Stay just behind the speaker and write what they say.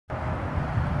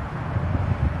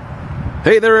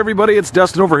Hey there everybody, it's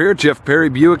Dustin over here at Jeff Perry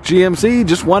Buick GMC.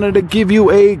 Just wanted to give you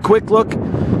a quick look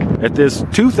at this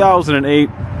 2008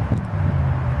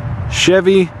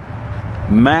 Chevy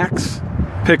Max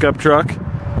pickup truck.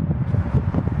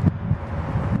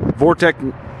 Vortec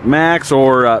Max,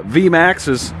 or VMax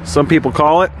as some people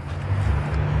call it.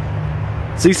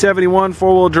 C71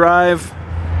 four-wheel drive,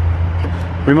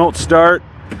 remote start,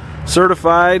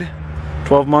 certified,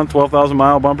 12-month, 12,000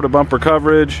 mile bumper to bumper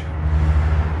coverage,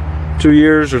 2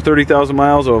 years or 30,000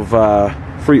 miles of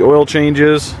free oil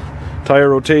changes,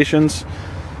 tire rotations,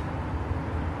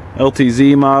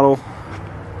 LTZ model.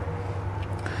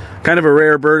 Kind of a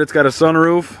rare bird. It's got a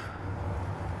sunroof. You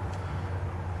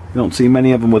don't see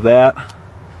many of them with that.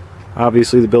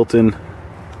 Obviously the built-in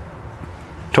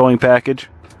towing package.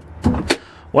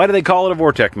 Why do they call it a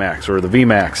Vortec Max or the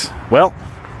VMax? Well,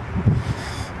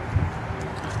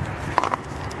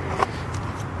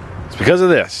 it's because of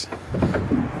this.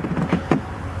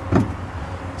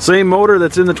 Same motor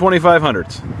that's in the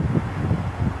 2500s.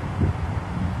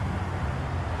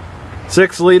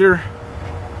 6-liter.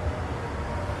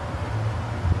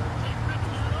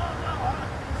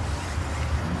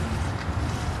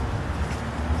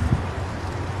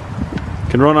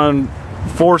 Can run on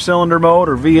 4-cylinder mode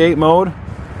or V8 mode.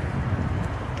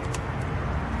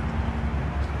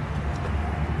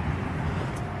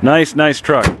 Nice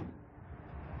truck.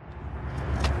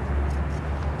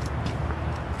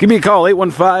 Give me a call,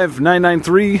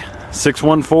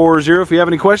 815-993-6140 if you have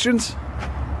any questions.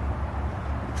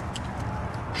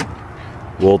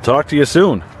 We'll talk to you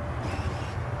soon.